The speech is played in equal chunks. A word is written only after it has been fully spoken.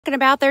talking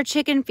about their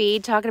chicken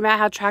feed, talking about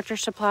how Tractor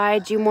Supply,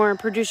 Do More and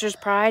Producer's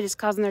Pride is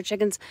causing their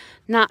chickens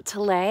not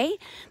to lay.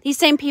 These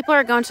same people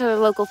are going to their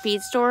local feed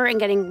store and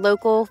getting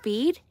local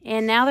feed,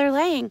 and now they're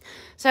laying.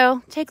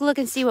 So take a look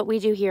and see what we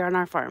do here on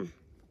our farm.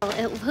 Well,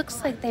 it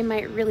looks like they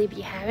might really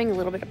be having a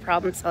little bit of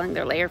problem selling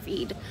their layer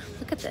feed.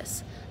 Look at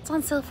this. It's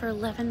on sale for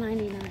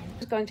 $11.99. I'm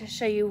just going to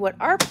show you what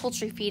our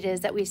poultry feed is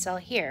that we sell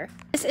here.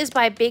 This is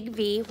by Big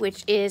V,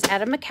 which is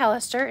out of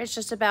Mangalister. It's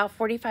just about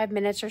 45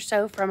 minutes or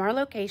so from our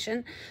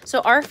location. So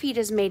our feed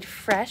is made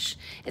fresh.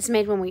 It's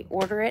made when we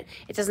order it.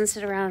 It doesn't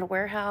sit around in a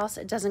warehouse.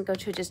 It doesn't go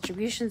to a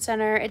distribution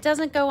center. It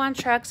doesn't go on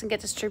trucks and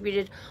get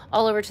distributed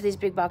all over to these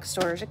big box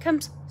stores. It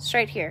comes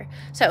straight here.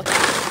 So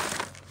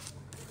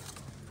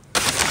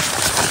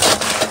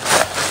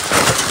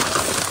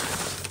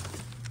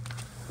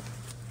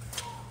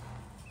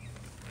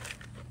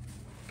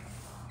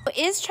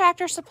is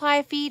Tractor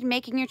Supply feed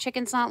making your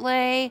chickens not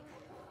lay?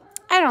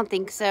 I don't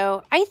think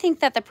so. I think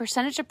that the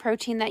percentage of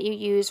protein that you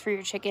use for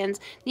your chickens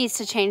needs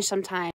to change sometime.